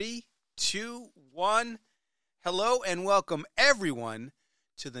3, 2, 1. Hello and welcome everyone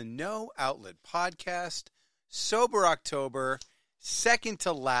to the No Outlet Podcast, Sober October, second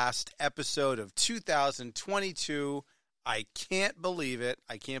to last episode of 2022. I can't believe it.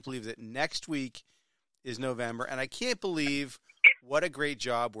 I can't believe that next week is November, and I can't believe what a great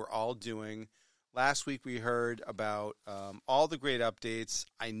job we're all doing. Last week we heard about all the great updates.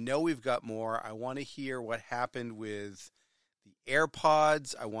 I know we've got more. I want to hear what happened with the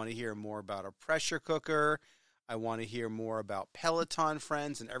AirPods. I want to hear more about a pressure cooker. I want to hear more about Peloton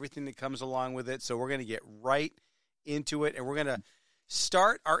friends and everything that comes along with it. So we're going to get right into it, and we're going to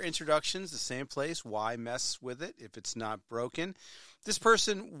start our introductions the same place. Why mess with it if it's not broken? This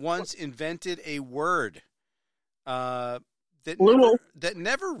person once invented a word that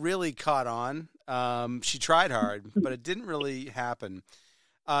never really caught on. She tried hard, but it didn't really happen.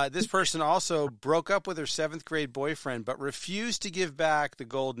 This person also broke up with her 7th grade boyfriend, but refused to give back the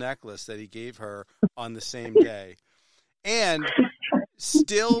gold necklace that he gave her on the same day, and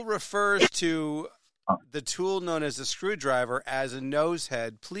still refers to the tool known as a screwdriver as a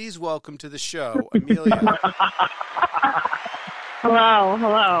nosehead. Please welcome to the show, Amelia. Hello.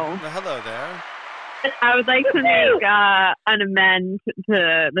 Well, hello there. I would like to make an amend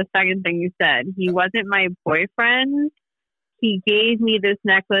to the second thing you said. He wasn't my boyfriend. He gave me this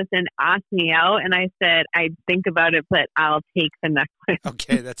necklace and asked me out, and I said, I'd think about it, but I'll take the necklace.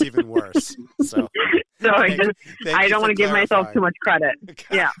 Okay, that's even worse. So I don't want to give myself too much credit.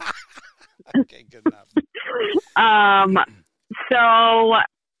 Yeah. Okay, good enough. So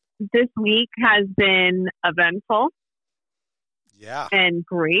this week has been eventful. Yeah. And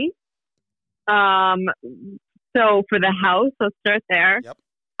great. So for the house, let's start there. Yep.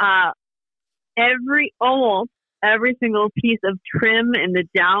 Almost every single piece of trim in the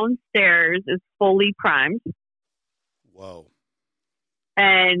downstairs is fully primed. Whoa.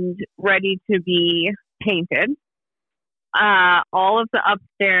 And ready to be painted. All of the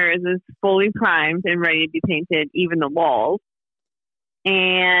upstairs is fully primed and ready to be painted, even the walls.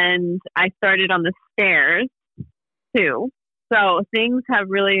 And I started on the stairs too. So things have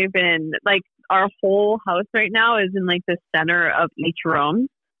really been, like, our whole house right now is in, like, the center of each room.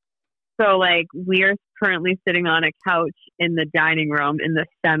 So, like, we are currently sitting on a couch in the dining room, in the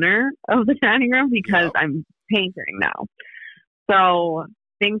center of the dining room, because I'm painting now. So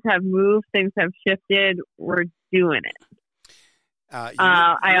things have moved, things have shifted. We're doing it. You wouldn't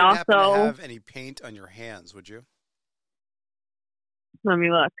happen to have any paint on your hands, would you? Let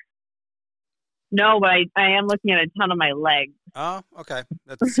me look. No, but I am looking at a ton of my legs. Oh, okay.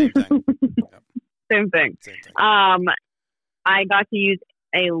 That's the same thing. Yep. Same thing. I got to use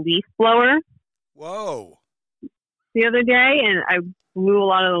a leaf blower. Whoa. The other day, and I blew a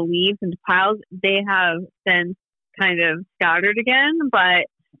lot of the leaves into piles. They have since kind of scattered again, but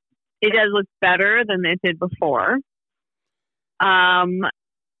it does look better than it did before.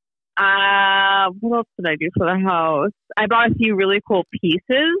 What else did I do for the house? I bought a few really cool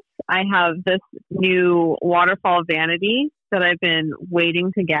pieces. I have this new waterfall vanity that I've been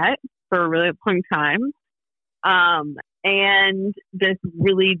waiting to get for a really long time. And this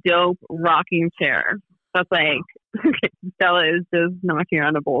really dope rocking chair. That's like, Stella is just knocking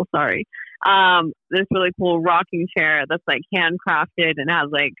around a bowl, sorry. This really cool rocking chair that's like handcrafted and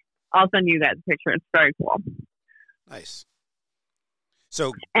has like, I'll send you guys a picture. It's very cool. Nice.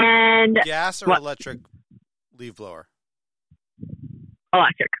 So, and gas or electric leaf blower?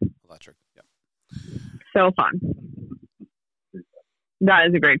 Electric. Yep. So fun. That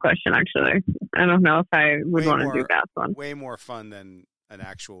is a great question, actually. I don't know if I would want to do that one. Way more fun than an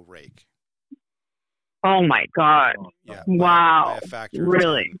actual rake. Oh my God. Yeah. Wow. By a factor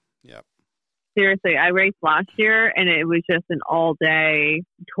really? 10. Yep. Seriously, I raced last year, and it was just an all-day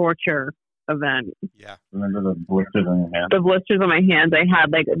torture event. Yeah. Remember the blisters on your hands? The blisters on my hands. I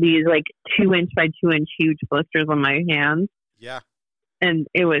had like these like 2-inch by 2-inch huge blisters on my hands. Yeah. And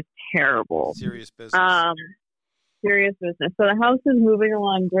it was terrible. Serious business. Serious business. So the house is moving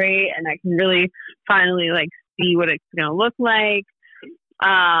along great, and I can really finally like see what it's going to look like.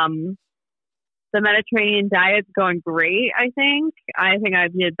 The Mediterranean diet's going great, I think. I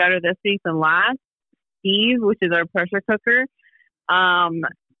did better this week than last. Steve, which is our pressure cooker,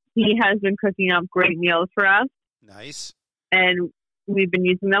 he has been cooking up great meals for us. Nice. And we've been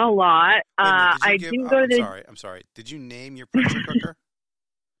using them a lot. I'm sorry. Did you name your pressure cooker?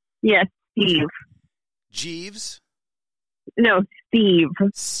 Yes, Steve. Jeeves? No, Steve.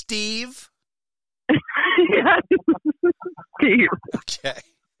 Steve? Yes. Steve. Okay.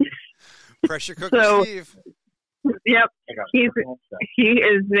 Pressure cooker Steve. Yep. He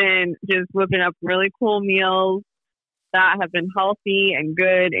has been just whipping up really cool meals. that have been healthy and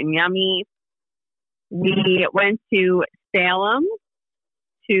good and yummy. We went to Salem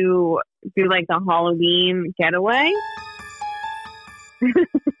to do like the Halloween getaway.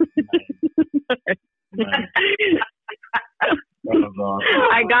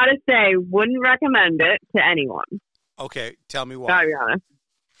 I gotta say, wouldn't recommend it to anyone. Okay, tell me why. Gotta be honest.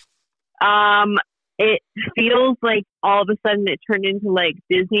 It feels like all of a sudden it turned into like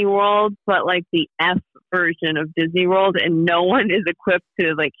Disney World, but like the F version of Disney World, and no one is equipped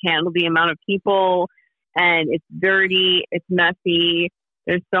to like handle the amount of people, and it's dirty, it's messy,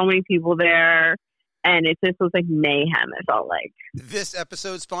 there's so many people there, and it just was like mayhem, it felt like. This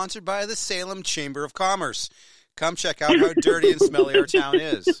episode sponsored by the Salem Chamber of Commerce. Come check out how dirty and smelly our town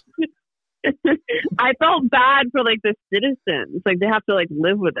is. I felt bad for like the citizens, like they have to like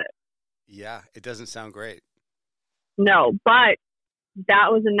live with it. Yeah, it doesn't sound great. No, but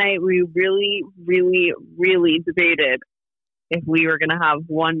that was a night we really, really, really debated if we were going to have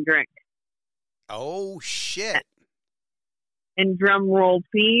one drink. Oh, shit. And drum roll,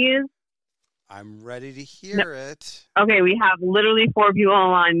 please. I'm ready to hear it. Okay, we have literally 4 people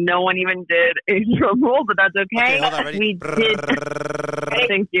online. No one even did a drum roll, but that's okay. Hold on, ready? We did.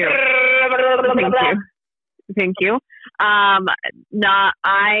 Thank you. Thank you.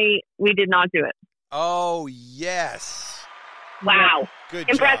 We did not do it. Oh, yes. Wow. Good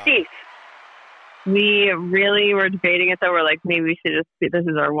Impressive. job. We really were debating it, though. We're like, maybe we should this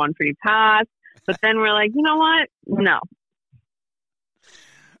is our one free pass. But then we're like, you know what? No.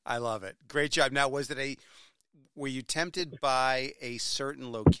 I love it. Great job. Now, were you tempted by a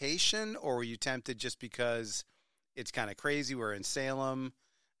certain location, or were you tempted just because it's kind of crazy? We're in Salem,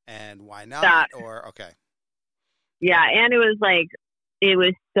 and why not? Okay. Yeah, and it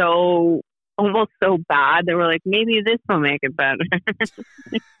was so almost so bad that we're like, maybe this will make it better.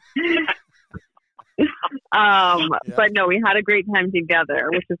 But no, we had a great time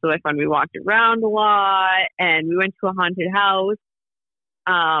together, which was really fun. We walked around a lot, and we went to a haunted house,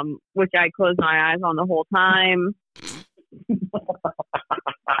 which I closed my eyes on the whole time.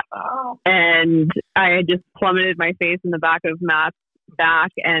 And I just plummeted my face in the back of Matt's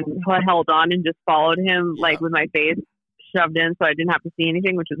back and held on and just followed him like with my face shoved in so I didn't have to see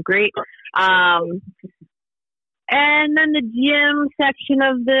anything, which was great. And then the gym section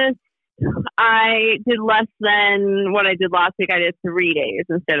of this, I did less than what I did last week. I did 3 days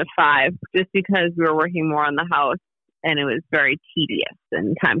instead of 5, just because we were working more on the house and it was very tedious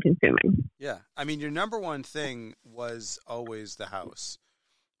and time consuming. Yeah. I mean, your number one thing was always the house.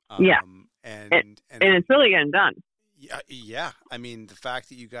 And it's really getting done. Yeah. I mean, the fact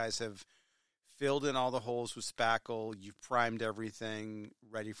that you guys have filled in all the holes with spackle, you've primed everything,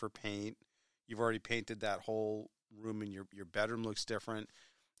 ready for paint. You've already painted that whole room, and your bedroom looks different.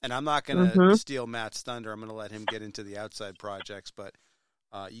 And I'm not going to steal Matt's thunder. I'm going to let him get into the outside projects, but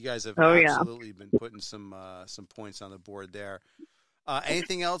you guys have absolutely been putting some points on the board there.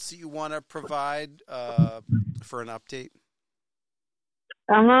 Anything else that you want to provide for an update?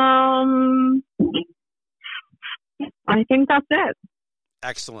 I think that's it.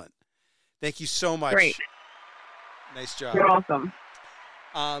 Excellent. Thank you so much. Great. Nice job. You're welcome.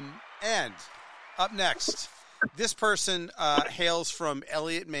 And up next, this person hails from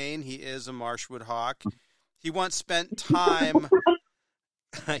Elliott, Maine. He is a Marshwood Hawk. He once spent time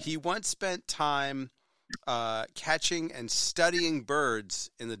catching and studying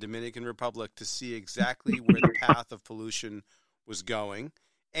birds in the Dominican Republic to see exactly where the path of pollution was going.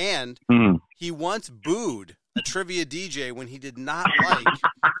 And he once booed a trivia DJ when he did not like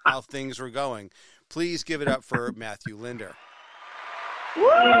how things were going. Please give it up for Matthew Linder.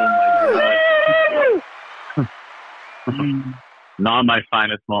 Not my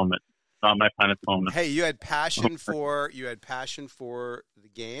finest moment. Hey, you had passion for the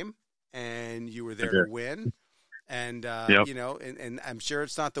game, and you were there to win. And and I'm sure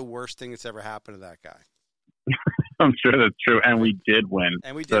it's not the worst thing that's ever happened to that guy. I'm sure that's true, and we did win.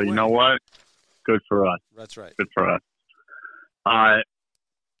 You know what? Good for us. That's right. Good for us.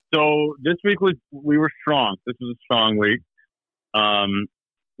 So this week we were strong. This was a strong week.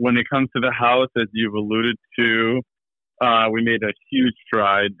 When it comes to the house, as you've alluded to, we made a huge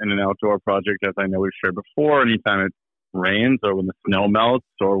stride in an outdoor project, as I know we've shared before. Anytime it rains or when the snow melts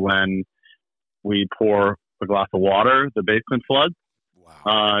or when we pour a glass of water, the basement floods.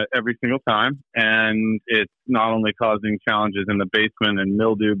 Wow. Every single time. And it's not only causing challenges in the basement and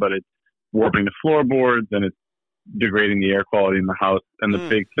mildew, but it's warping the floorboards and it's degrading the air quality in the house. And the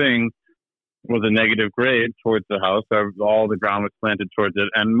big thing was a negative grade towards the house. All the ground was planted towards it,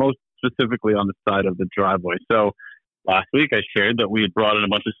 and most specifically on the side of the driveway. So last week I shared that we had brought in a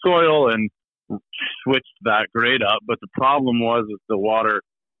bunch of soil and switched that grade up. But the problem was that the water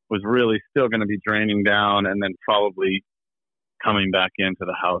was really still going to be draining down and then probably coming back into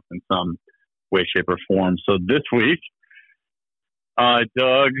the house in some way, shape, or form. So this week, I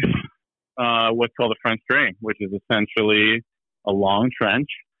dug what's called a French drain, which is essentially a long trench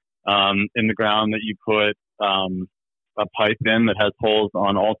in the ground that you put a pipe in that has holes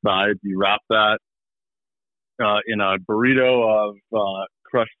on all sides. You wrap that in a burrito of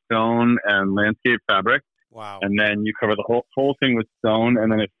crushed stone and landscape fabric. Wow. And then you cover the whole thing with stone,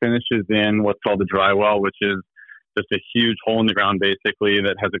 and then it finishes in what's called a dry well, which is just a huge hole in the ground, basically,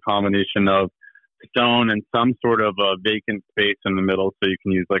 that has a combination of stone and some sort of a vacant space in the middle, so you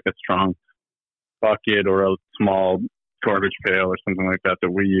can use like a strong bucket or a small garbage pail or something like that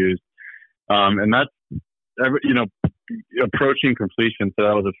we use. And that's, approaching completion. So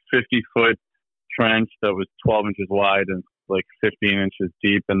that was a 50-foot trench that was 12 inches wide and like 15 inches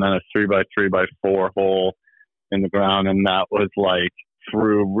deep, and then a 3x3x4 hole in the ground. And that was like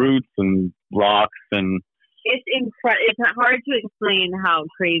through roots and rocks, and it's it's hard to explain how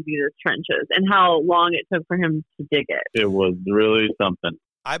crazy this trench is and how long it took for him to dig it. It was really something.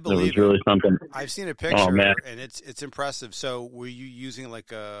 I believe it was really something. I've seen a picture, and it's impressive. So, were you using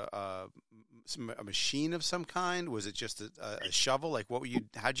like a machine of some kind? Was it just a shovel? Like, what were you?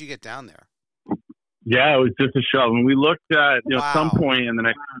 How'd you get down there? Yeah, it was just a shovel. And we looked at, Wow. some point in the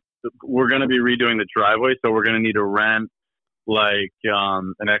next, we're going to be redoing the driveway, so we're going to need to rent like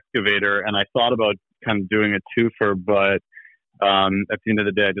an excavator. And I thought about kind of doing a twofer, but at the end of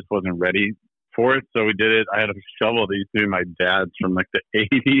the day, I just wasn't ready for it. So we did it. I had a shovel that used to be my dad's from like the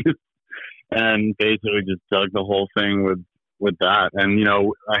 80s, and basically just dug the whole thing with that. And,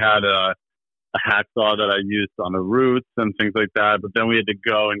 I had a hacksaw that I used on the roots and things like that. But then we had to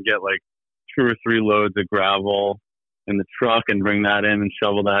go and get like 2 or 3 loads of gravel in the truck and bring that in and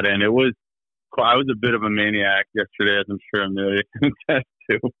shovel that in. I was a bit of a maniac yesterday, as I'm sure Amelia can attest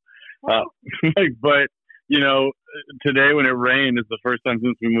to. But today when it rained, it's the first time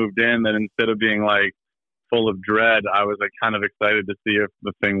since we moved in that instead of being like full of dread, I was like kind of excited to see if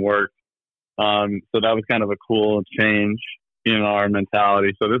the thing worked. So that was kind of a cool change in our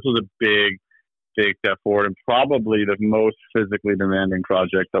mentality. So this was a big step forward, and probably the most physically demanding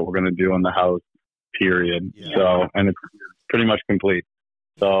project that we're going to do in the house, period. Yeah. So, and it's pretty much complete.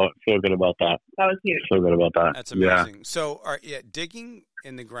 So feel good about that. That was huge. Feel good about that. That's amazing. Yeah. So, digging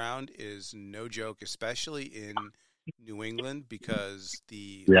in the ground is no joke, especially in New England, because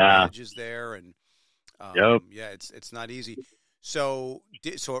the ledge is there, and it's not easy. So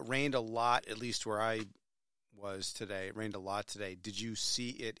it rained a lot, at least where I was today. It rained a lot today. Did you see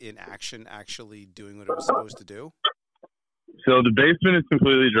it in action, actually doing what it was supposed to do? So the basement is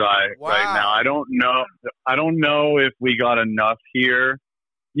completely dry right now. I don't know if we got enough here.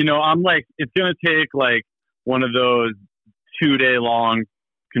 I'm like, it's going to take like one of those 2-day long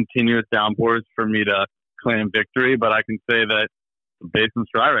continuous downpours for me to claim victory, but I can say that the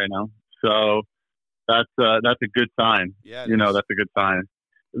basement's dry right now. So that's a good sign. Yeah, that's a good sign.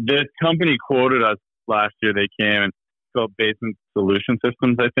 This company quoted us last year. They came and built Basement Solution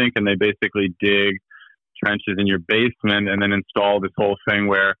Systems, I think, and they basically dig trenches in your basement and then install this whole thing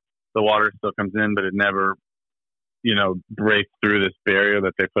where the water still comes in, but it never, breaks through this barrier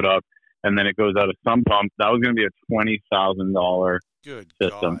that they put up, and then it goes out a sump pump. That was going to be a $20,000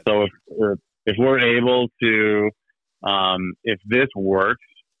 system. God. So if we're able to, if this works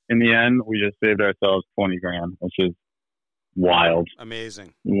in the end, we just saved ourselves $20,000, which is wild.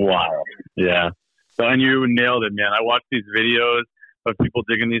 Amazing. Wild. Yeah. So, and you nailed it, man. I watched these videos of people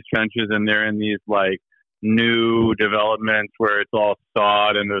digging these trenches, and they're in these like new developments where it's all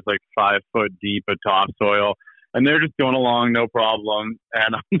sod and there's like 5 foot deep of topsoil, and they're just going along no problem.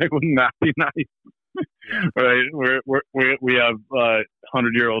 And I'm like, wouldn't that be nice? Right? We have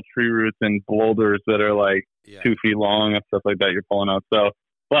 100-year-old tree roots and boulders that are like 2 feet long and stuff like that you're pulling out. So,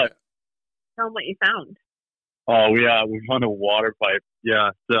 but tell them what you found. Oh, we found a water pipe.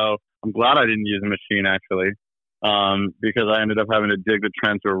 Yeah. So I'm glad I didn't use a machine actually, because I ended up having to dig the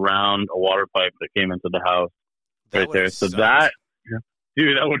trench around a water pipe that came into the house right there. So that,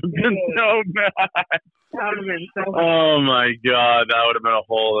 dude, that would have been so bad. That would have been so bad. Oh my God, that would have been a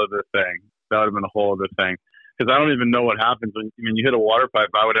whole other thing. Because I don't even know what happens when you hit a water pipe.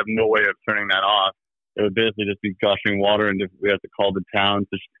 I would have no way of turning that off. It would basically just be gushing water, and we have to call the town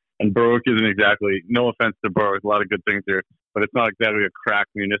to. And Berwick isn't exactly, no offense to Berwick, a lot of good things here, but it's not exactly a cracked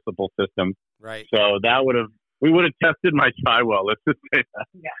municipal system. Right. So we would have tested my dry well. Let's just say that.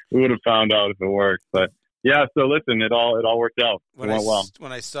 Yeah. We would have found out if it worked. But yeah, so listen, it all worked out. It went well.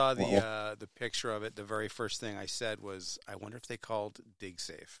 When I saw the picture of it, the very first thing I said was, I wonder if they called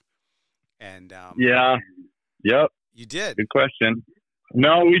DigSafe. And Yeah. Yep. you did. Good question.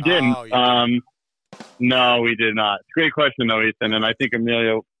 No, we didn't. Oh, you didn't. No, we did not. It's a great question, though, Ethan. And I think if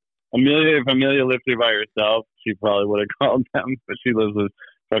Amelia lived here by herself, she probably would have called them. But she lives with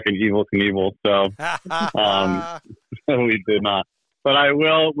fucking Evel Knievel, so we did not. But I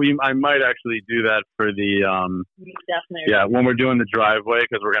will. I might actually do that for the. Definitely. Yeah, when we're doing the driveway,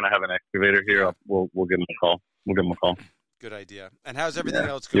 because we're gonna have an excavator here. We'll give them a call. We'll give them a call. Good idea. And how's everything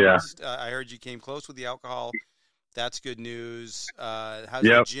else going? Yeah. I heard you came close with the alcohol. That's good news. How's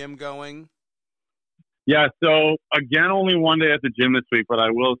Yep. the gym going? Yeah. So again, only one day at the gym this week, but I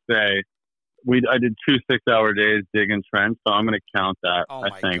will say, I did 2 6-hour days digging trench, so I'm gonna count that. Oh I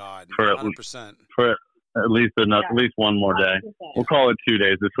my think God, for 100%. at least one more day. 100%. We'll call it 2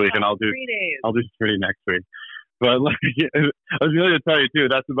 days this week, and I'll do 3 days. I'll do 3 next week. But like, I was going to tell you too,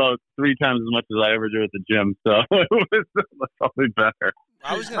 that's about 3 times as much as I ever do at the gym. So it was probably better.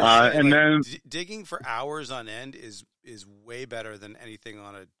 I was going to say, and then digging for hours on end is way better than anything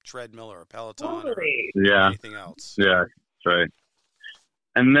on a treadmill or a Peloton Totally. or anything else. Yeah, that's right.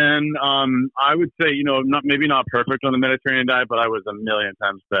 And then I would say, maybe not perfect on the Mediterranean diet, but I was a million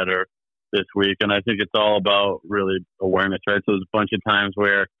times better this week. And I think it's all about really awareness, right? So there's a bunch of times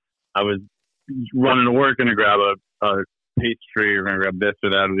where I was running to work, going to grab a pastry, or going to grab this or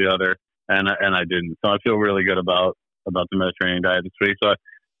that or the other, and I didn't. So I feel really good about the Mediterranean diet this week. So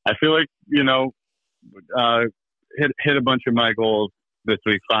I feel like hit a bunch of my goals this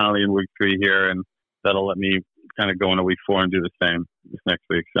week finally in week 3 here, and that'll let me kind of go into week 4 and do the same this next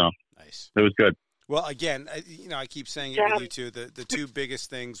week. So Nice. It was good. Well, again, I keep saying it with you two. The 2 biggest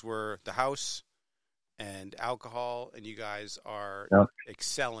things were the house and alcohol, and you guys are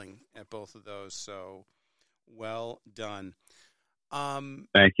excelling at both of those. So, well done.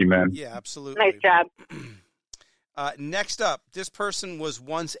 Thank you, man. Yeah, absolutely. Nice job. Next up, this person was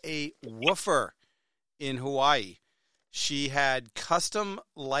once a woofer in Hawaii. She had custom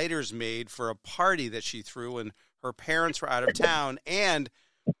lighters made for a party that she threw when her parents were out of town, and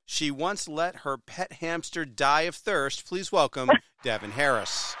she once let her pet hamster die of thirst. Please welcome Devin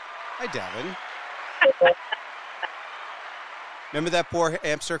Harris. Hi, Devin. Remember that poor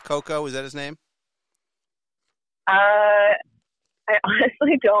hamster, Coco? Was that his name? I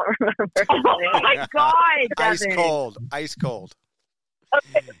honestly don't remember his name. Oh my God, Devin. Ice cold.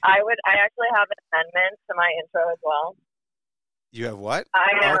 Okay, I actually have an amendment to my intro as well. You have what?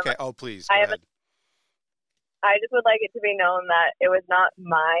 Okay. Oh, please. I Go have ahead. I just would like it to be known that it was not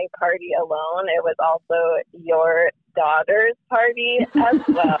my party alone. It was also your daughter's party as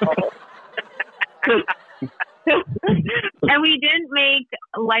well. And we didn't make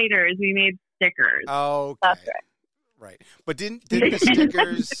lighters. We made stickers. Okay. That's right. Right. But didn't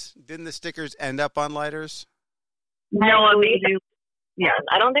the stickers end up on lighters? No, we do. Yeah,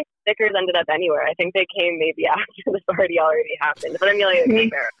 I don't think stickers ended up anywhere. I think they came maybe after the party already happened. But Amelia came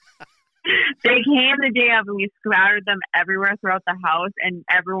there. They came the day of, and we scattered them everywhere throughout the house, and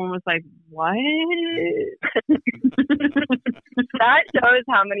everyone was like, what? That shows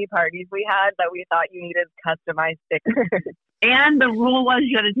how many parties we had that we thought you needed customized stickers. And the rule was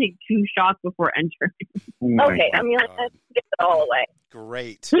you had to take 2 shots before entering. Oh my Okay, Amelia, let's get it all away.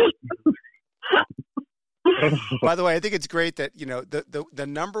 Great. By the way, I think it's great that, the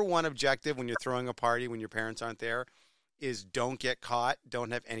number one objective when you're throwing a party when your parents aren't there is don't get caught,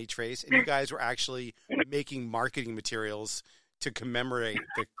 don't have any trace. And you guys were actually making marketing materials to commemorate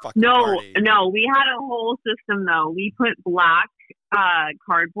the fucking party. No, we had a whole system, though. We put black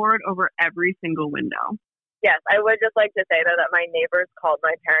cardboard over every single window. Yes, I would just like to say, though, that my neighbors called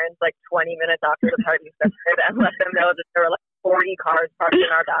my parents like 20 minutes after the party started and let them know that there were like 40 cars parked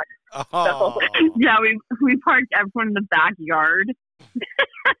in our back. Oh. Yeah, we parked everyone in the backyard.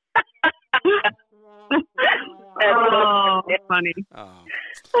 Oh, funny. Oh.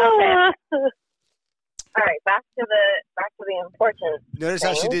 Okay. All right, back to the important. Notice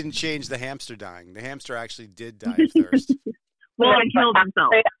how she thing. didn't change the hamster dying. The hamster actually did die of thirst. Well, he killed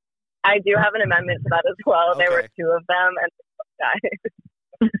himself. I do have an amendment to that as well. There were Okay. 2 of them, and they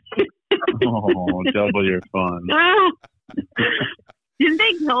both died. Oh, double your fun. Didn't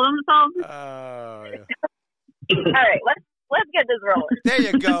they kill themselves? Oh, yeah. All right, let's get this rolling. There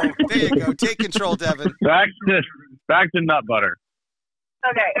you go. Take control, Devin. Back to nut butter.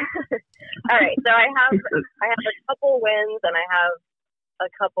 Okay. All right. So I have a couple wins and I have a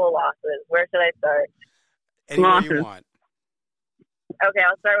couple losses. Where should I start? Anywhere you Losses. want. Okay,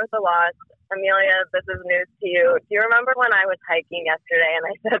 I'll start with the loss. Amelia, this is news to you. Do you remember when I was hiking yesterday and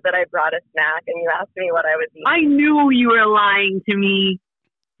I said that I brought a snack and you asked me what I was eating? I knew you were lying to me.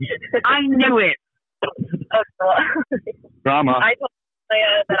 I knew it. Okay, well, Drama. I told you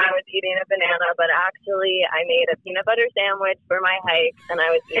Amelia that I was eating a banana, but actually I made a peanut butter sandwich for my hike, and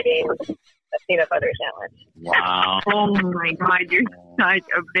I was eating a peanut butter sandwich. Wow. Oh my God, you're such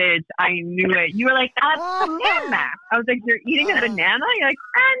a bitch. I knew it. You were like, a banana. I was like, you're eating a banana? You're like,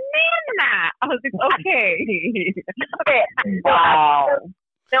 banana. I was like, okay. Okay. Wow.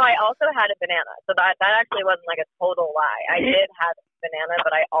 No, I also had a banana, so that actually wasn't like a total lie. I did have a banana,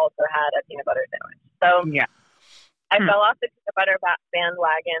 but I also had a peanut butter sandwich. So Yeah. I fell off the peanut butter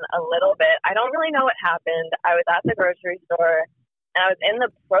bandwagon a little bit. I don't really know what happened. I was at the grocery store, and I was in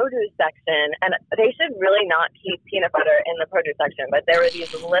the produce section, and they should really not keep peanut butter in the produce section, but there were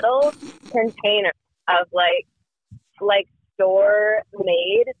these little containers of like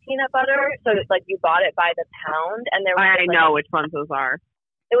store-made peanut butter. So it's like you bought it by the pound, and there was I know which ones those are.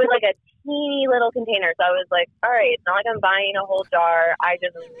 it was like a teeny little container. So I was like, all right, it's not like I'm buying a whole jar. I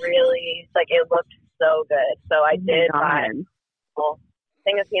just really, like, it looked so good. So I did buy a whole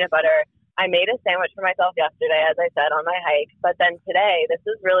thing of peanut butter. I made a sandwich for myself yesterday, as I said, on my hike. But then today, this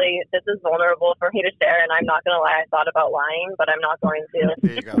is vulnerable for me to share. And I'm not going to lie, I thought about lying, but I'm not going to.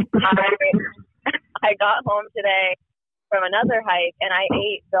 There you go. I got home today from another hike, and I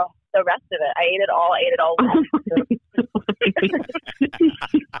ate the rest of it. I ate it all.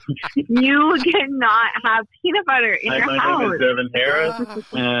 You cannot have peanut butter in your My house. name is Devin Harris,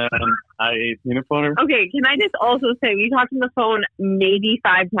 and I ate peanut butter. Okay, can I just also say we talked on the phone maybe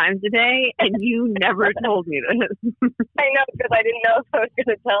 5 times a day, and you never told me this. I know, because I didn't know if I was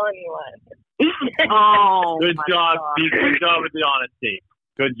going to tell anyone. Oh, Good my job, God. Steve. Good job with the honesty.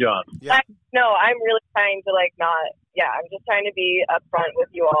 Good job. Yeah. No, I'm really trying to I'm just trying to be upfront with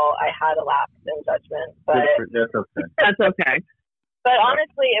you all. I had a lapse in judgment, but That's okay. That's okay.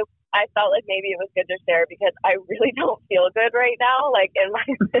 honestly, I felt like maybe it was good to share because I really don't feel good right now, like in my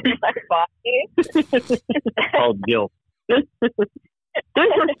body. It's called guilt. I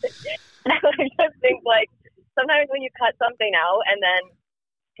just think like sometimes when you cut something out and then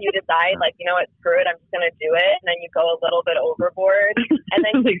you decide like, you know what, screw it, I'm just gonna do it, and then you go a little bit overboard, and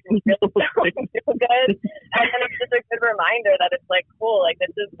then you really don't feel good, and then it's just a good reminder that it's like, cool, like this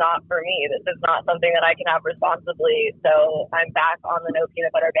is not for me, this is not something that I can have responsibly. So I'm back on the no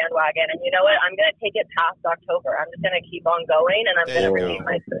peanut butter bandwagon, and you know what, I'm gonna take it past October. I'm just gonna keep on going, and I'm There gonna you redeem go.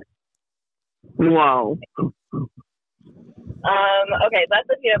 myself. Whoa. Okay, so that's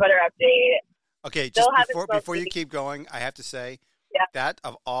the peanut butter update. Okay, Still just haven't before you smoked keep going, I have to say Yeah. that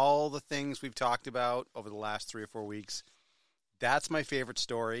of all the things we've talked about over the last 3 or 4 weeks, that's my favorite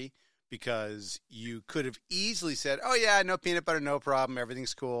story because you could have easily said, "Oh yeah, no peanut butter, no problem,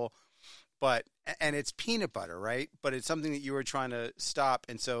 everything's cool." And it's peanut butter, right? But it's something that you were trying to stop,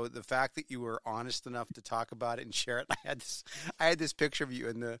 and so the fact that you were honest enough to talk about it and share it, I had this picture of you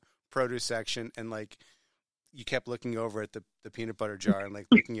in the produce section, and like you kept looking over at the peanut butter jar and like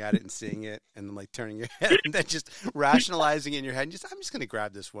looking at it and seeing it and then like turning your head and then just rationalizing in your head and I'm just going to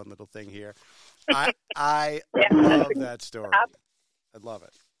grab this one little thing here. I love that story. I love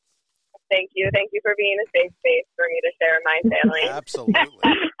it. Thank you for being a safe space for me to share my family. Absolutely.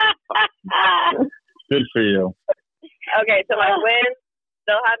 Good for you. Okay, so my win,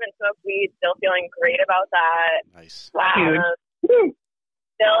 still haven't smoked weed, still feeling great about that. Nice.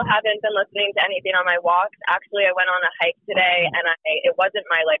 Still haven't been listening to anything on my walks. Actually, I went on a hike today, and it wasn't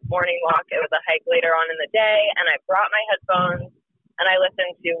my like morning walk. It was a hike later on in the day, and I brought my headphones, and I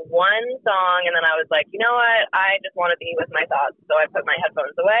listened to one song, and then I was like, you know what? I just want to be with my thoughts. So I put my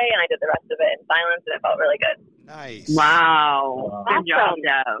headphones away, and I did the rest of it in silence, and it felt really good. Nice. Wow. Good job, Awesome.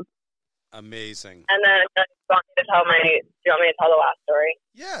 Dev. Amazing. And then do you want me to tell the last story?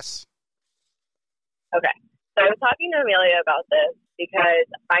 Yes. Okay. So I was talking to Amelia about this because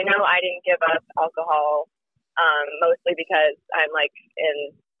I know I didn't give up alcohol, mostly because I'm like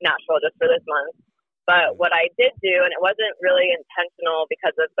in Nashville just for this month. But what I did do, and it wasn't really intentional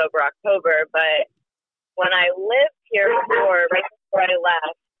because of Sober October, but when I lived here before, right before I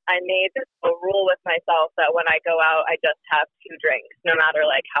left, I made a rule with myself that when I go out, I just have 2 drinks, no matter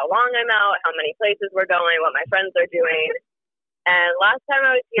like how long I'm out, how many places we're going, what my friends are doing. And last time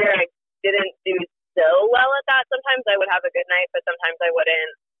I was here, I didn't do so well at that. Sometimes I would have a good night, but sometimes I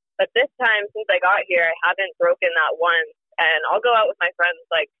wouldn't. But this time, since I got here, I haven't broken that once. And I'll go out with my friends,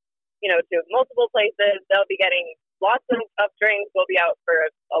 like, you know, to multiple places. They'll be getting lots of drinks. We'll be out for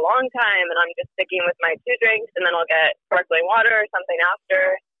a long time, and I'm just sticking with my 2 drinks, and then I'll get sparkling water or something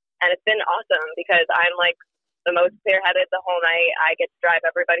after. And it's been awesome because I'm like the most clear-headed the whole night. I get to drive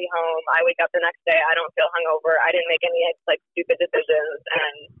everybody home. I wake up the next day. I don't feel hungover. I didn't make any like stupid decisions.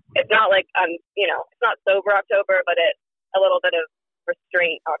 And it's not like it's not Sober October, but it's a little bit of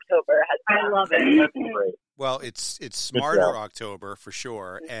restraint October has been. I love it. That's great. Well, it's smarter October for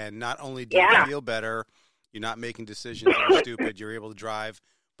sure, and not only do you feel better, you're not making decisions that are stupid. You're able to drive,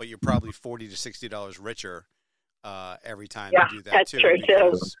 but you're probably $40 to $60 richer every time you do that that's too. True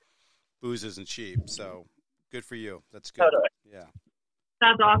because booze isn't cheap, so good for you. That's good. Totally. Yeah.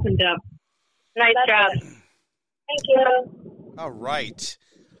 That's awesome, Deb. Nice job. Thank you. All right.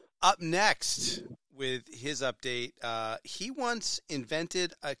 Up next with his update, he once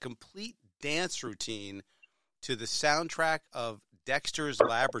invented a complete dance routine to the soundtrack of Dexter's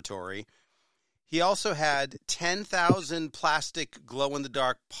Laboratory. He also had 10,000 plastic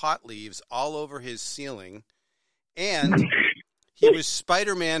glow-in-the-dark pot leaves all over his ceiling. And he was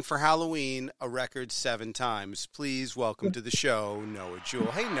Spider-Man for Halloween a record 7 times. Please welcome to the show, Noah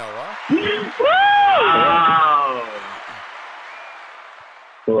Jewell. Hey, Noah.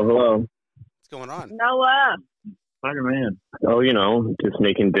 Hello. What's going on? Noah. Spider-Man. Oh, just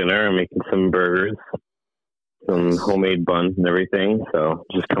making dinner. I'm making some burgers, some homemade buns and everything. So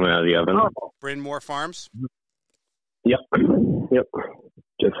just coming out of the oven. Bryn Mawr Farms? Yep.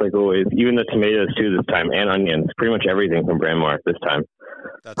 Just like always. Even the tomatoes, too, this time, and onions. Pretty much everything from Bryn Mawr this time.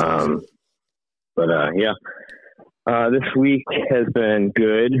 That's awesome. But, this week has been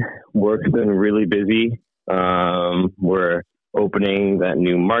good. Work's been really busy. We're opening that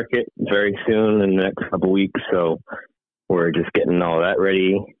new market very soon in the next couple of weeks, so we're just getting all that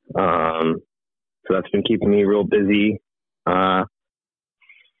ready. So that's been keeping me real busy. The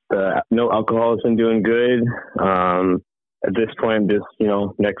no alcohol has been doing good. At this point,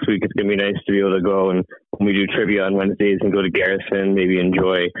 next week it's going to be nice to be able to go, and when we do trivia on Wednesdays, and go to Garrison, maybe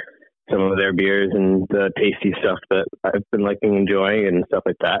enjoy some of their beers and the tasty stuff that I've been enjoying and stuff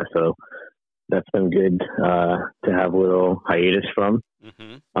like that. So that's been good to have a little hiatus from.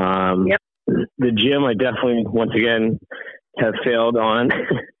 Mm-hmm. The gym, I definitely, once again, have failed on.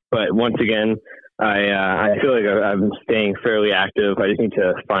 But once again, I feel like I'm staying fairly active. I just need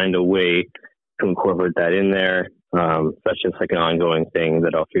to find a way to incorporate that in there. That's just an ongoing thing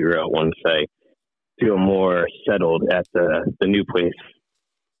that I'll figure out once I feel more settled at the new place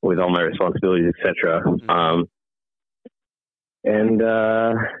with all my responsibilities, etc. Mm-hmm. And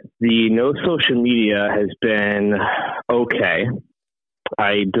the no social media has been okay.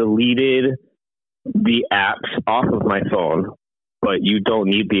 I deleted the apps off of my phone, but you don't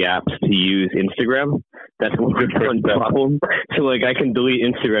need the apps to use Instagram. That's one problem. So I can delete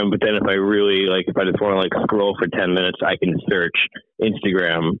Instagram, but then if I really if I just want to scroll for 10 minutes, I can search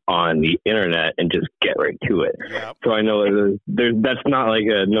Instagram on the internet and just get right to it. Yep. So I know that's not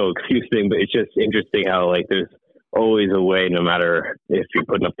a no excuse thing, but it's just interesting how there's always a way, no matter if you're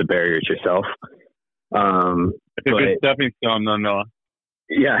putting up the barriers yourself. It's a good stepping stone, though, Noah.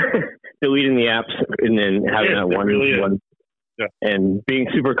 Yeah, deleting the apps and then having that one. Yeah. And being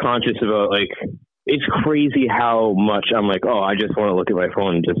super conscious about it's crazy how much I'm I just want to look at my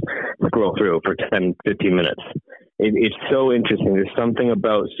phone and just scroll through for 10, 15 minutes. It's so interesting. There's something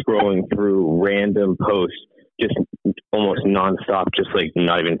about scrolling through random posts just almost nonstop, just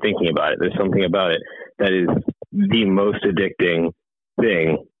not even thinking about it. There's something about it that is the most addicting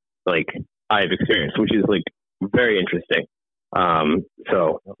thing I've experienced, which is very interesting.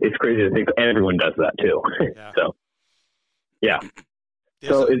 So it's crazy to think everyone does that too. Yeah.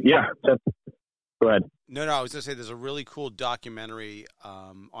 So yeah. Go ahead. No, I was going to say there's a really cool documentary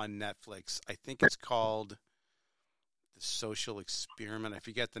on Netflix. I think it's called The Social Experiment. I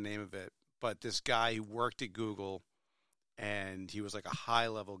forget the name of it, but this guy who worked at Google, and he was a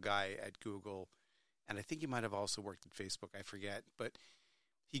high-level guy at Google, and I think he might have also worked at Facebook. I forget, but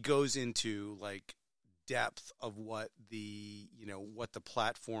he goes into depth of what the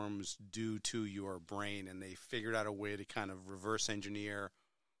platforms do to your brain, and they figured out a way to kind of reverse engineer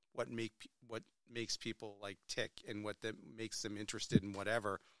what makes people tick and what makes them interested in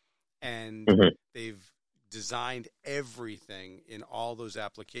whatever. And they've designed everything in all those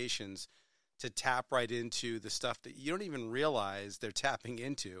applications to tap right into the stuff that you don't even realize they're tapping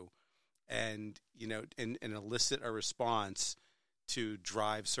into, and and elicit a response to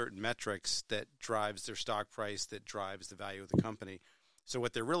drive certain metrics that drives their stock price, that drives the value of the company. So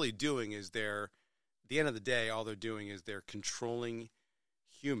what they're really doing is at the end of the day, all they're doing is they're controlling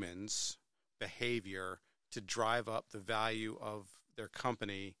humans' behavior to drive up the value of their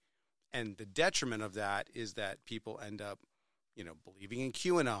company. And the detriment of that is that people end up, believing in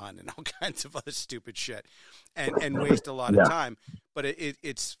QAnon and all kinds of other stupid shit and waste a lot of time. But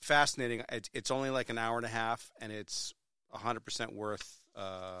it's fascinating. It's only an hour and a half, and it's 100% worth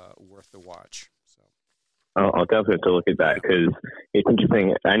the watch. So I'll definitely have to look at that because it's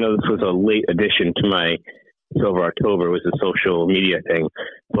interesting. I know this was a late addition to my Silver October, was a social media thing,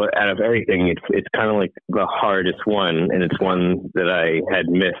 but but out of everything, it's kind of like the hardest one, and it's one that I had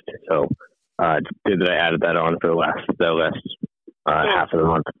missed. So it's good that I added that on for the last half of the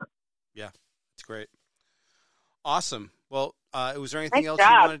month. Yeah, it's great. Awesome. Well, was there anything Nice else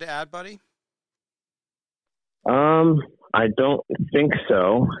job. you wanted to add, buddy? I don't think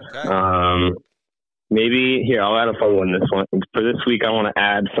so. Okay. Maybe here I'll add a fun one. This one for this week, I want to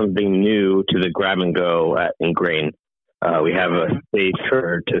add something new to the grab and go at Ingrain. We have a space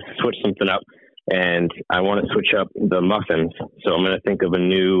to switch something up, and I want to switch up the muffins. So I'm going to think of a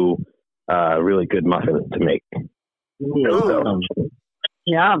new, really good muffin to make. Ooh.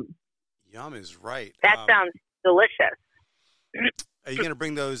 Yum. Yum is right. That sounds delicious. Are you going to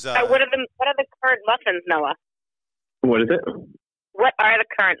bring those? What are the current muffins, Noah? What is it? What are the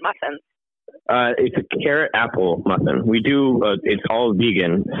current muffins? It's a carrot apple muffin. We do. It's all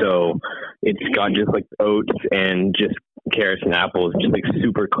vegan, so it's got just like oats and just carrots and apples, just like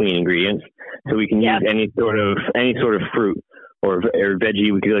super clean ingredients. So we can use any sort of fruit or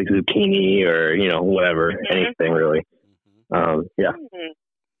veggie. We could like zucchini or whatever, anything really. Yeah.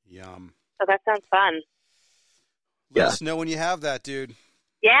 Yum. Oh, that sounds fun. Let us know when you have that, dude.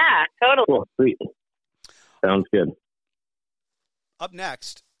 Yeah, totally. Cool. Sweet. Sounds good. Up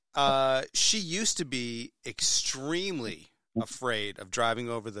next, she used to be extremely afraid of driving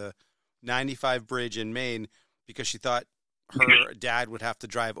over the 95 bridge in Maine because she thought her dad would have to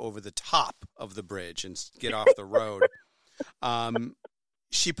drive over the top of the bridge and get off the road.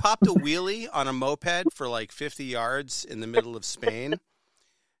 She popped a wheelie on a moped for like 50 yards in the middle of Spain.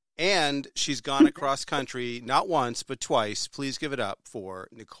 And she's gone across country not once, but twice. Please give it up for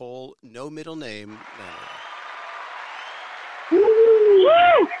Nicole, no middle name.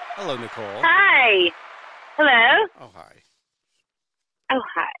 Hello, Nicole. Hi. Hello. Oh, hi. Oh,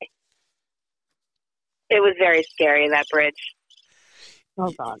 hi. It was very scary, that bridge.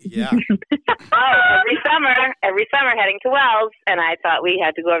 Oh, God. Yeah. every summer heading to Wells, and I thought we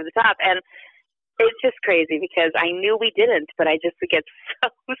had to go over the top. And it's just crazy because I knew we didn't, but I just would get so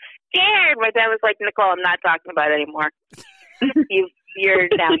scared. My dad was like, Nicole, I'm not talking about it anymore. You're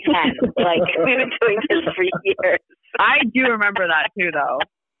now 10. Like, we've been doing this for years. I do remember that, too, though.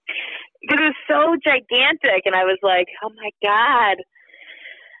 It was so gigantic, and I was like, oh, my God.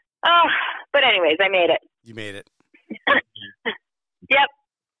 Oh, but anyways, I made it. You made it. Yep.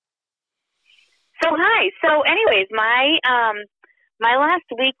 So, hi. So, anyways, my last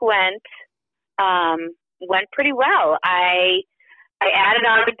week went pretty well. I added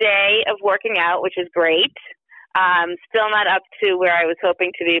on a day of working out, which is great. Still not up to where I was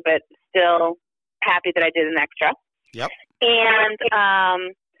hoping to be, but still happy that I did an extra. Yep. And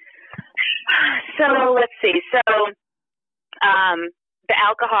so let's see. So the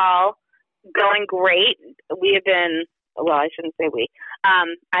alcohol going great. We have been, well, I shouldn't say we. I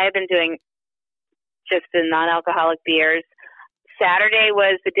have been doing just the non-alcoholic beers. Saturday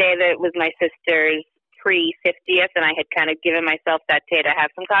was the day that was my sister's pre-50th, and I had kind of given myself that day to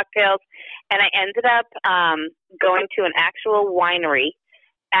have some cocktails. And I ended up going to an actual winery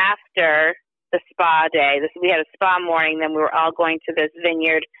after the spa day. We had a spa morning, then we were all going to this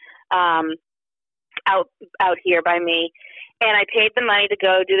vineyard out here by me. And I paid the money to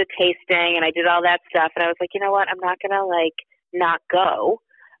go do the tasting, and I did all that stuff. And I was like, you know what? I'm not going to, not go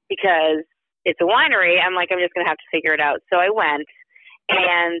because it's a winery. I'm just going to have to figure it out. So I went,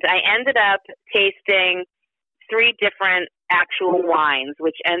 and I ended up tasting 3 different actual wines,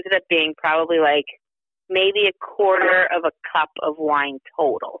 which ended up being probably maybe a quarter of a cup of wine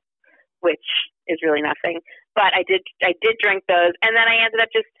total, which is really nothing. But I did drink those, and then I ended up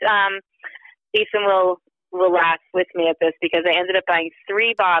just Ethan will laugh with me at this because I ended up buying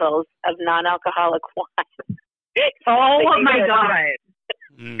 3 bottles of non-alcoholic wine. Oh my God.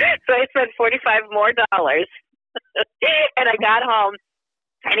 So I spent $45 more. And I got home,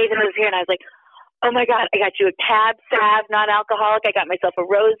 and Ethan was here, and I was like, oh my God, I got you a Cab Sav non-alcoholic. I got myself a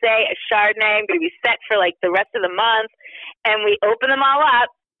Rosé, a Chardonnay. I'm going to be set for the rest of the month. And we opened them all up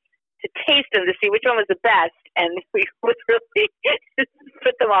to taste them to see which one was the best. And we literally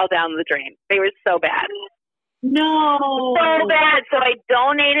put them all down the drain. They were so bad. No. So bad. So I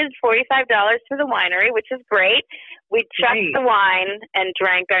donated $45 to the winery, which is great. We chucked the wine and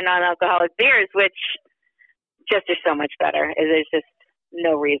drank our non-alcoholic beers, which just are so much better. There's just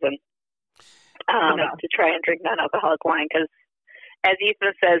no reason to try and drink non-alcoholic wine because, as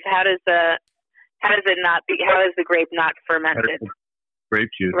Ethan says, how is the grape not fermented? Grape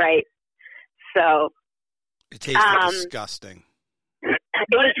juice. Right. So it tasted disgusting. It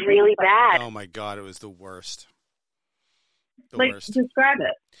was really bad. Oh my God, it was the worst. Worst. Describe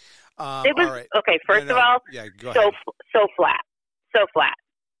it. It was all right. okay. First of all, go ahead. so flat.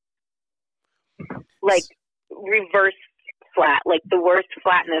 like reverse flat, like the worst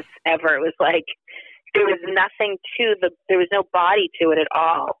flatness ever. It was like there was nothing there was no body to it at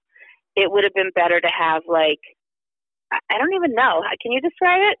all. It would have been better to have like, I don't even know. Can you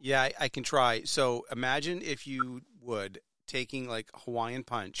describe it? Yeah, I can try. So imagine if you would taking like Hawaiian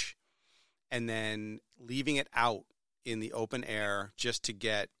Punch and then leaving it out in the open air just to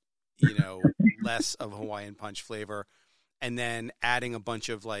get, less of Hawaiian Punch flavor, and then adding a bunch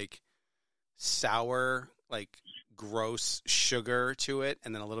of like sour, like gross sugar to it,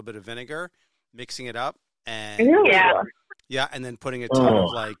 and then a little bit of vinegar, mixing it up, and and then putting a ton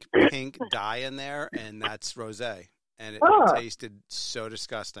of like pink dye in there, and that's rosé, and it tasted so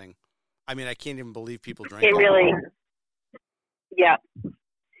disgusting. I mean, I can't even believe people drink it. Really, yeah.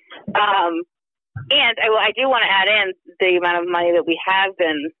 And I do want to add in the amount of money that we have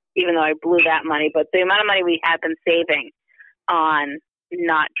been, even though I blew that money, but the amount of money we have been saving on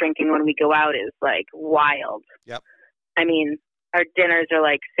not drinking when we go out is like wild. Yep. I mean, our dinners are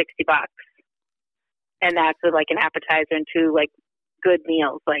like $60, and that's with like an appetizer and 2 like good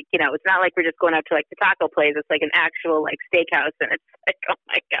meals. Like, it's not like we're just going out to like the taco place. It's like an actual like steakhouse, and it's like, oh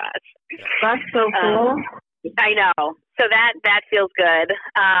my gosh, that's so cool. I know. So that feels good.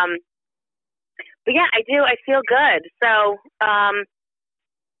 But yeah, I do. I feel good. So,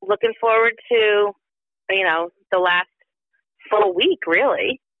 looking forward to, the last full week,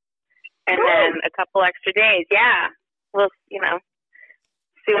 really. And then a couple extra days. Yeah. We'll,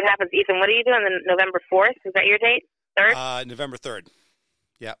 see what happens. Ethan, what are you doing on November 4th? Is that your date? 3rd? November 3rd.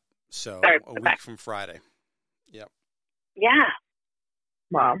 Yep. So 3rd. A week from Friday. Yep. Yeah.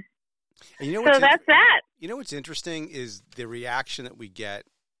 Wow. And so that's that. You know what's interesting is the reaction that we get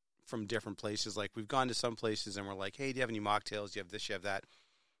from different places. Like, we've gone to some places and we're like, hey, do you have any mocktails? Do you have this? You have that?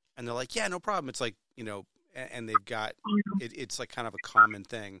 And they're like, yeah, no problem. It's like, and they've got, it's like kind of a common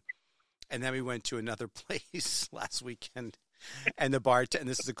thing. And then we went to another place last weekend, and the bartender, and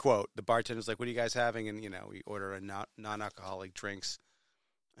this is a quote, the bartender's like, what are you guys having? And, we order a non-alcoholic drinks.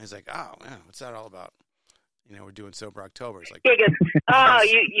 And he's like, oh, yeah, what's that all about? We're doing Sober October. It's like, he goes, oh,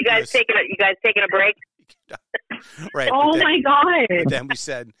 you guys taking a break? Right. Oh my God. But then we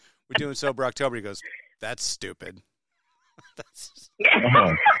said, we're doing Sober October. He goes, that's stupid. Nice.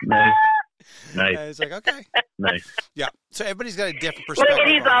 And it's like, okay. Nice. Yeah. So everybody's got a different perspective.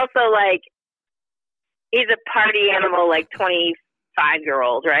 Well, he's also like, he's a party animal, like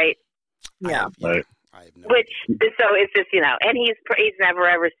 25-year-old, right? Yeah. Right. I have no Which, so it's just, and he's never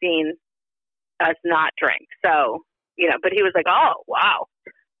ever seen us not drink. So, but he was like, oh, wow.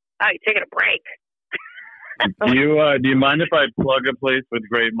 Oh, you're taking a break. Do you mind if I plug a place with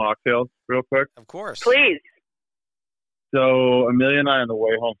great mocktails real quick? Of course. Please. So Amelia and I, on the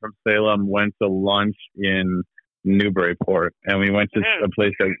way home from Salem, went to lunch in Newburyport, and we went to a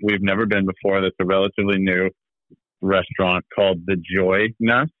place that we've never been before. That's a relatively new restaurant called the Joy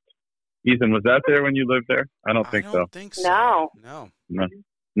Nest. Ethan, was that there when you lived there? I don't think so.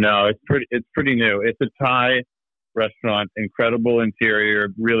 No, it's pretty new. It's a Thai restaurant, incredible interior,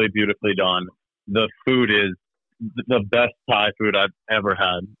 really beautifully done. The food is the best Thai food I've ever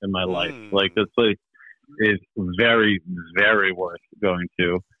had in my life. Like, this place is very, very worth going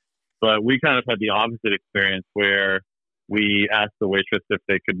to. But we kind of had the opposite experience where we asked the waitress if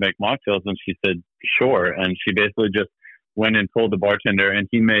they could make mocktails, and she said, sure. And she basically just went and told the bartender, and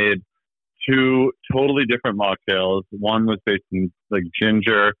he made 2 totally different mocktails. One was based in like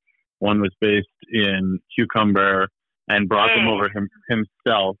ginger, one was based in cucumber, and brought them over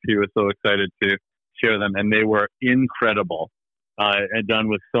himself. He was so excited to share them, and they were incredible and done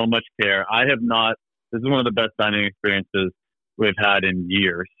with so much care. This is one of the best dining experiences we've had in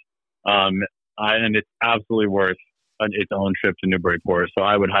years. And it's absolutely worth its own trip to Newburyport. So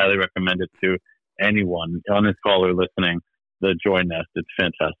I would highly recommend it to anyone on this call or listening. The Joy Nest. It's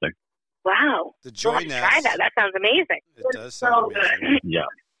fantastic. Wow. The Joy Nest. Try that. That sounds amazing. It does sound amazing. Yeah. Love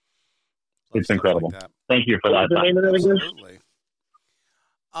it's incredible. Like that. Thank you for that. Absolutely.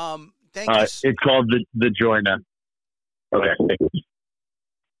 Thank you. It's called the Joy Nest. Okay.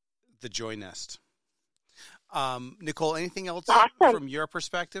 The Joy Nest. Nicole, anything else from your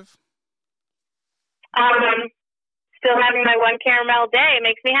perspective? Still having my 1 caramel day. It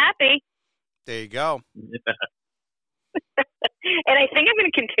makes me happy. There you go. And I think I'm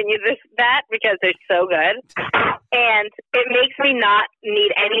going to continue that because they're so good. And it makes me not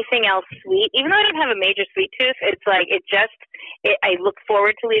need anything else sweet. Even though I don't have a major sweet tooth, it's like I look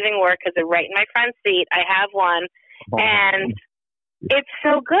forward to leaving work because they're right in my front seat. I have one. And it's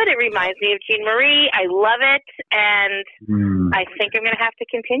so good. It reminds me of Jean Marie. I love it. And I think I'm going to have to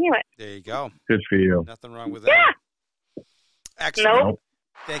continue it. There you go. Good for you. Nothing wrong with that. Yeah. Excellent. Nope.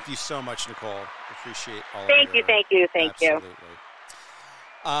 Thank you so much, Nicole. Appreciate all Thank of you, your- thank you, thank you.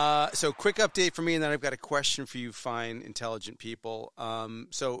 Absolutely. So quick update for me, and then I've got a question for you fine, intelligent people.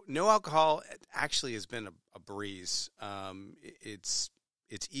 So no alcohol actually has been a breeze. It's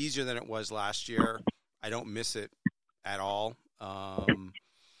easier than it was last year. I don't miss it at all.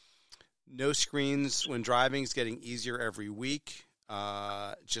 No screens when driving is getting easier every week.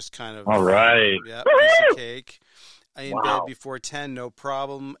 Just kind of All right. yeah, piece of cake. In Wow. bed before 10, no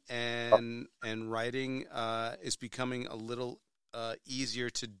problem. And writing is becoming a little easier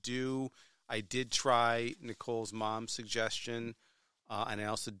to do. I did try Nicole's mom's suggestion, and I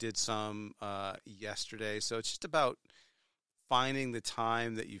also did some yesterday. So it's just about finding the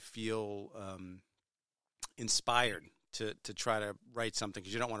time that you feel inspired to try to write something,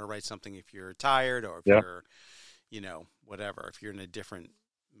 because you don't want to write something if you're tired or if you're, whatever, if you're in a different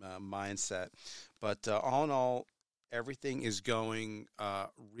mindset. But all in all, everything is going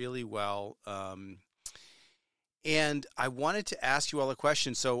really well. And I wanted to ask you all a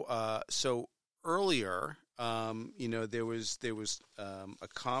question. So earlier, there was a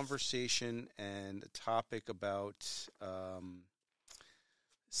conversation and a topic about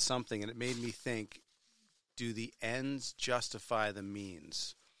something, and it made me think: do the ends justify the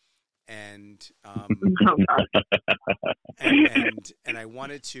means? And and I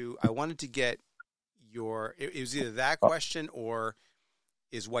wanted to get your. It was either that question, or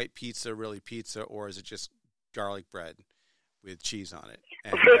is white pizza really pizza, or is it just garlic bread with cheese on it?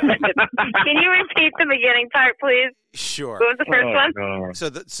 And, Can you repeat the beginning part, please? sure. What was the first one? God. So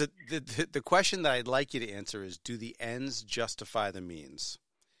the question that I'd like you to answer is: do the ends justify the means?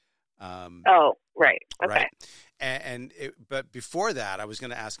 Oh, right. Okay. Right. But before that, I was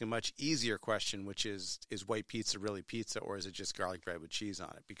going to ask a much easier question, which is white pizza really pizza, or is it just garlic bread with cheese on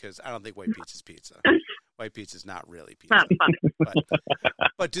it? Because I don't think white pizza is pizza. White pizza is not really pizza. Not funny.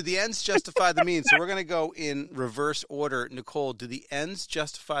 But do the ends justify the means? So we're going to go in reverse order. Nicole, do the ends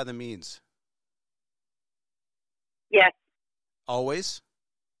justify the means? Yes. Always?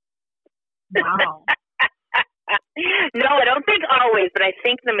 Wow. No, I don't think always, but I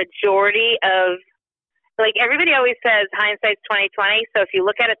think the majority of, like, everybody always says hindsight's 20/20. So if you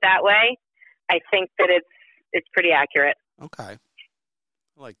look at it that way, I think that it's pretty accurate. Okay. I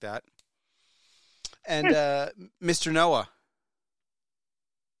like that. And Mr. Noah?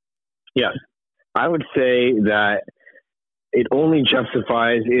 Yes. I would say that it only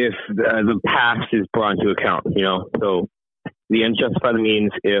justifies if the past is brought into account, So the ends justify the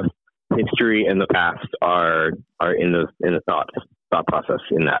means if history and the past are in the thought process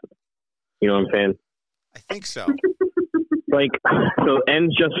in that. You know what I'm saying? I think so. So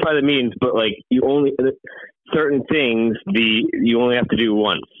ends justify the means, but you only certain things you only have to do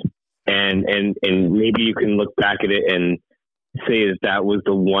once, and maybe you can look back at it and say that was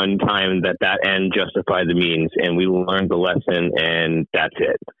the one time that end justified the means, and we learned the lesson, and that's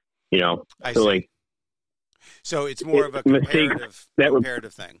it. I so see. So it's more of a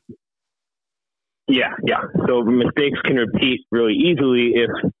comparative thing. Yeah. So mistakes can repeat really easily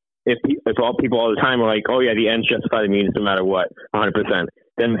if all people all the time are like, oh yeah, the ends justify the means no matter what, 100%.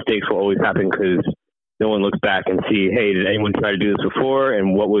 Then mistakes will always happen because no one looks back and see, hey, did anyone try to do this before,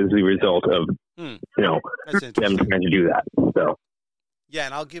 and what was the result of them trying to do that? So yeah,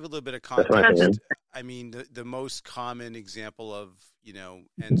 and I'll give a little bit of That's my context. opinion. I mean, the most common example of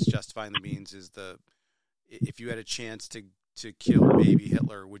ends justifying the means is if you had a chance to kill baby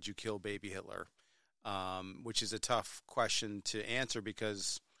Hitler, would you kill baby Hitler? Which is a tough question to answer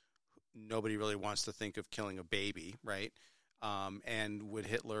because nobody really wants to think of killing a baby, right? And would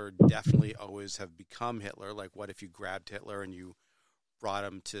Hitler definitely always have become Hitler? Like, what if you grabbed Hitler and you brought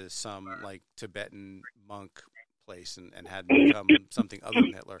him to some Tibetan monk place and had him become something other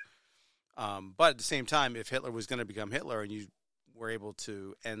than Hitler? But at the same time, if Hitler was going to become Hitler and you were able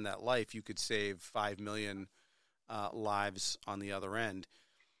to end that life, you could save 5 million lives on the other end.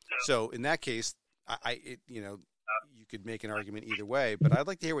 So in that case, you could make an argument either way, but I'd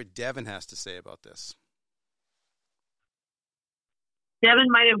like to hear what Devin has to say about this. Devin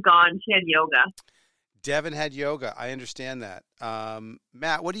might have gone. She had yoga. Devin had yoga. I understand that.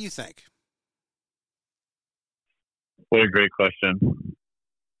 Matt, what do you think? What a great question.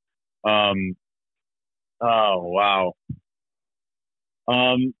 Oh, wow.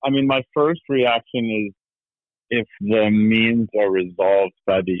 My first reaction is if the means are resolved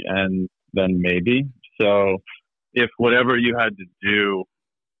by the end, then maybe. So if whatever you had to do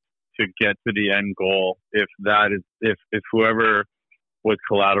to get to the end goal, if whoever was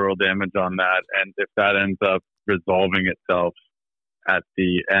collateral damage on that, and if that ends up resolving itself at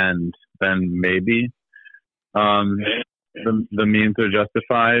the end, then maybe. the means are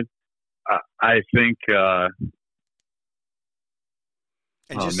justified. I think.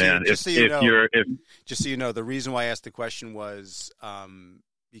 And Oh just man! just so you know, the reason why I asked the question was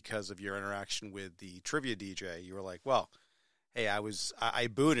because of your interaction with the trivia DJ. You were like, "Well, hey, I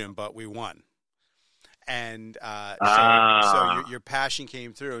booed him, but we won," and so your passion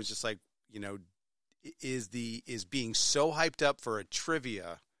came through. It was just like, you know, is being so hyped up for a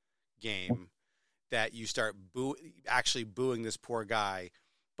trivia game that you start actually booing this poor guy,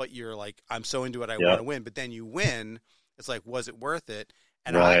 but you're like, I'm so into it, I want to win. But then you win. It's like, was it worth it?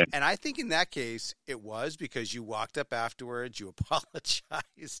 And I think in that case it was, because you walked up afterwards, you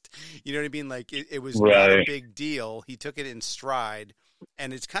apologized. You know what I mean? Like it was not a big deal. He took it in stride,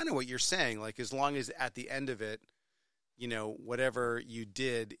 and it's kind of what you're saying. Like, as long as at the end of it, you know, whatever you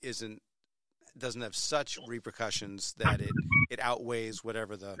did doesn't have such repercussions that it outweighs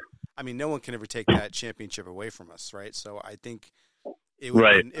whatever I mean, no one can ever take that championship away from us, right? So I think it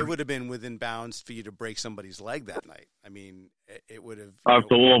would have been within bounds for you to break somebody's leg that night. I mean, it would have.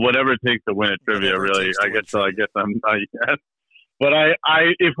 So whatever it takes to win at trivia, really. I guess I'm. Yes. But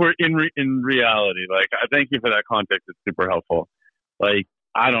if we're in reality, like, I thank you for that context. It's super helpful. Like,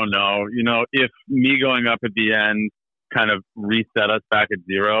 I don't know, you know, if me going up at the end kind of reset us back at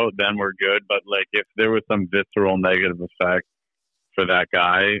zero, then we're good. But like, if there was some visceral negative effect for that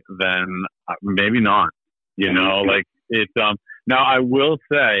guy, then maybe not. You know, like it's Now I will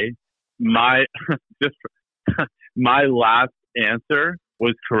say my last answer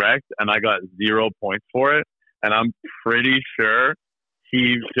was correct, and I got 0 points for it. And I'm pretty sure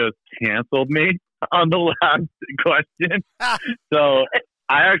he just canceled me on the last question. So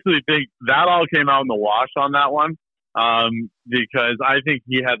I actually think that all came out in the wash on that one, because I think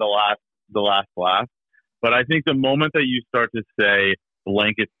he had the last laugh. But I think the moment that you start to say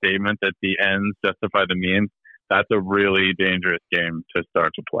blanket statements at the end justify the means, that's a really dangerous game to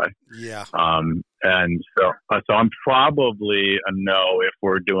start to play. Yeah. And so I'm probably a no if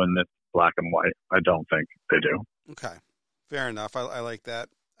we're doing this black and white. I don't think they do. Okay. Fair enough. I like that.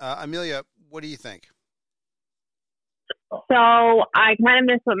 Amelia, what do you think? So I kind of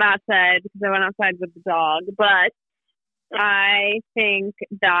missed what Matt said because I went outside with the dog, but I think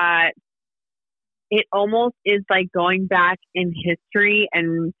that it almost is like going back in history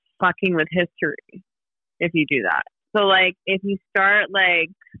and fucking with history if you do that. So like if you start like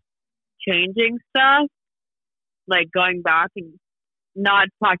changing stuff, like going back and not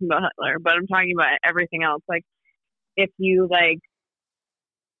talking about Hitler, but I'm talking about everything else. Like if you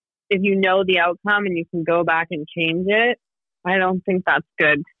know the outcome and you can go back and change it, I don't think that's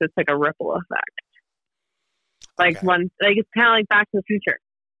good because it's like a ripple effect. Like it's kind of like Back to the Future.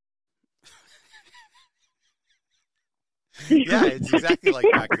 Yeah, it's exactly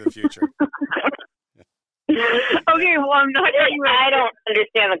like Back to the Future. Okay, well, I'm not. I don't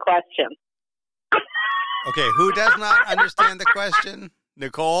understand the question. Okay, who does not understand the question?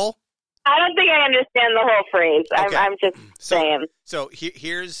 Nicole? I don't think I understand the whole phrase. Okay. I'm just saying. So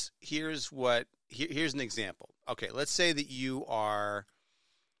here's an example. Okay, let's say you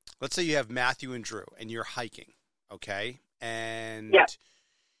have Matthew and Drew, and you're hiking. Okay, and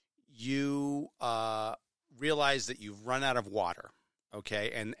you realize that you've run out of water.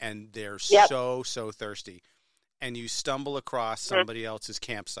 Okay, and they're so thirsty, and you stumble across somebody else's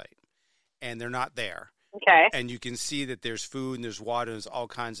campsite, and they're not there. Okay, and you can see that there's food and there's water and there's all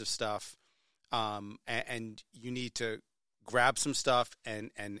kinds of stuff, and you need to grab some stuff and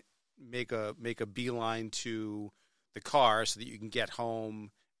make a beeline to the car so that you can get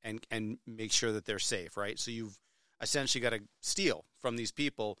home and make sure that they're safe, right? So you've essentially got to steal from these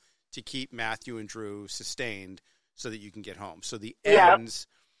people to keep Matthew and Drew sustained so that you can get home. So the end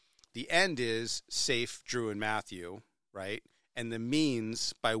is safe Drew and Matthew, right? And the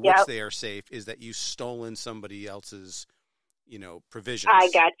means by which they are safe is that you've stolen somebody else's, provisions. I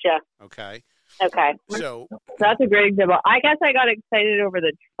gotcha. Okay. So that's a great example. I guess I got excited over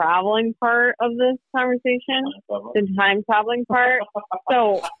the traveling part of this conversation, the time traveling part.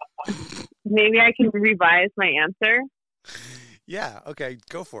 So maybe I can revise my answer. Yeah. Okay.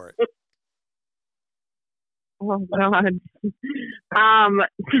 Go for it. Oh God. I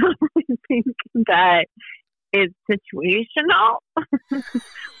think that it's situational.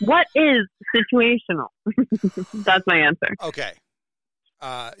 What is situational? That's my answer. Okay.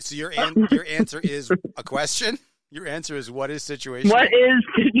 So your answer is a question? Your answer is what is situational? What is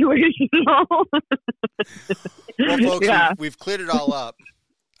situational? Well, folks, we've cleared it all up.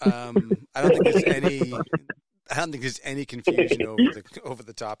 I don't think there's any confusion over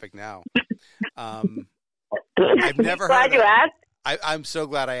the topic now. I've never glad you asked. I'm so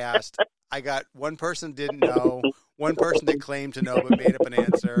glad I asked. I got one person didn't know, one person that claimed to know but made up an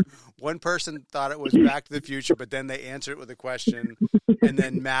answer, one person thought it was Back to the Future, but then they answered it with a question, and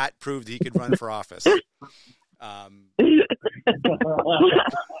then Matt proved he could run for office. That's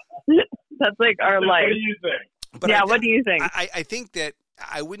like our life. What do you think? But yeah, what do you think? I think that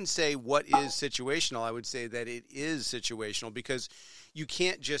I wouldn't say what is situational. I would say that it is situational because you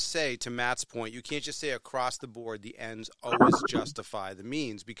can't just say, to Matt's point, you can't just say across the board the ends always justify the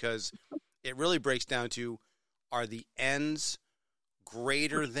means, because it really breaks down to, are the ends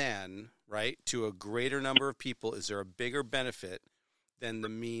greater than, right, to a greater number of people? Is there a bigger benefit than the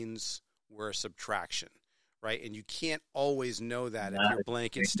means were a subtraction, right? And you can't always know that if your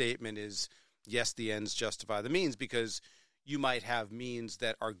blanket statement is, yes, the ends justify the means, because you might have means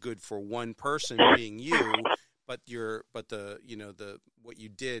that are good for one person, being you, but what you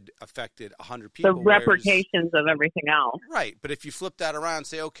did affected 100 people. The repercussions of everything else. Right. But if you flip that around and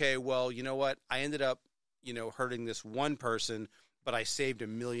say, okay, well, you know what? I ended up, hurting this one person, but I saved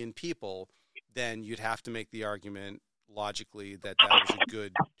 1 million people, then you'd have to make the argument logically that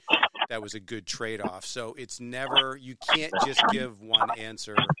was a good trade-off. So it's never, you can't just give one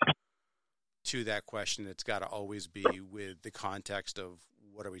answer to that question. It's got to always be with the context of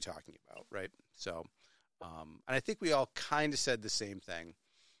what are we talking about, right? So, and I think we all kind of said the same thing.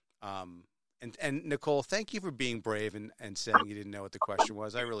 And Nicole, thank you for being brave and saying you didn't know what the question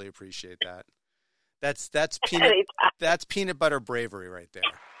was. I really appreciate that. That's peanut butter bravery right there.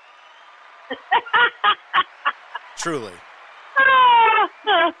 Truly.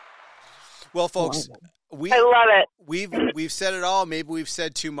 Well, folks, I love it. We've said it all. Maybe we've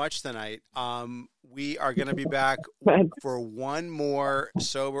said too much tonight. We are going to be back for one more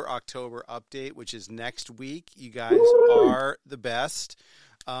Sober October update, which is next week. You guys are the best.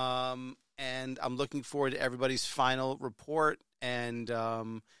 And I'm looking forward to everybody's final report and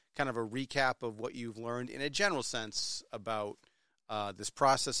kind of a recap of what you've learned in a general sense about this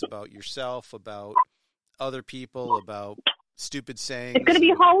process, about yourself, about other people, about stupid sayings. It's going to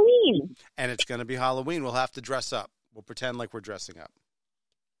be Halloween. And it's going to be Halloween. We'll have to dress up. We'll pretend like we're dressing up.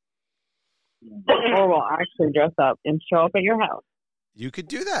 Or we'll actually dress up and show up at your house. You could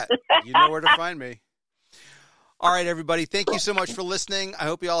do that. You know where to find me. All right, everybody. Thank you so much for listening. I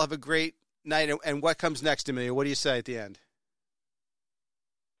hope you all have a great night. And what comes next, Amelia? What do you say at the end?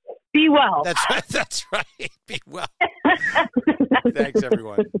 Be well. That's right. Be well. Thanks,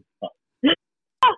 everyone.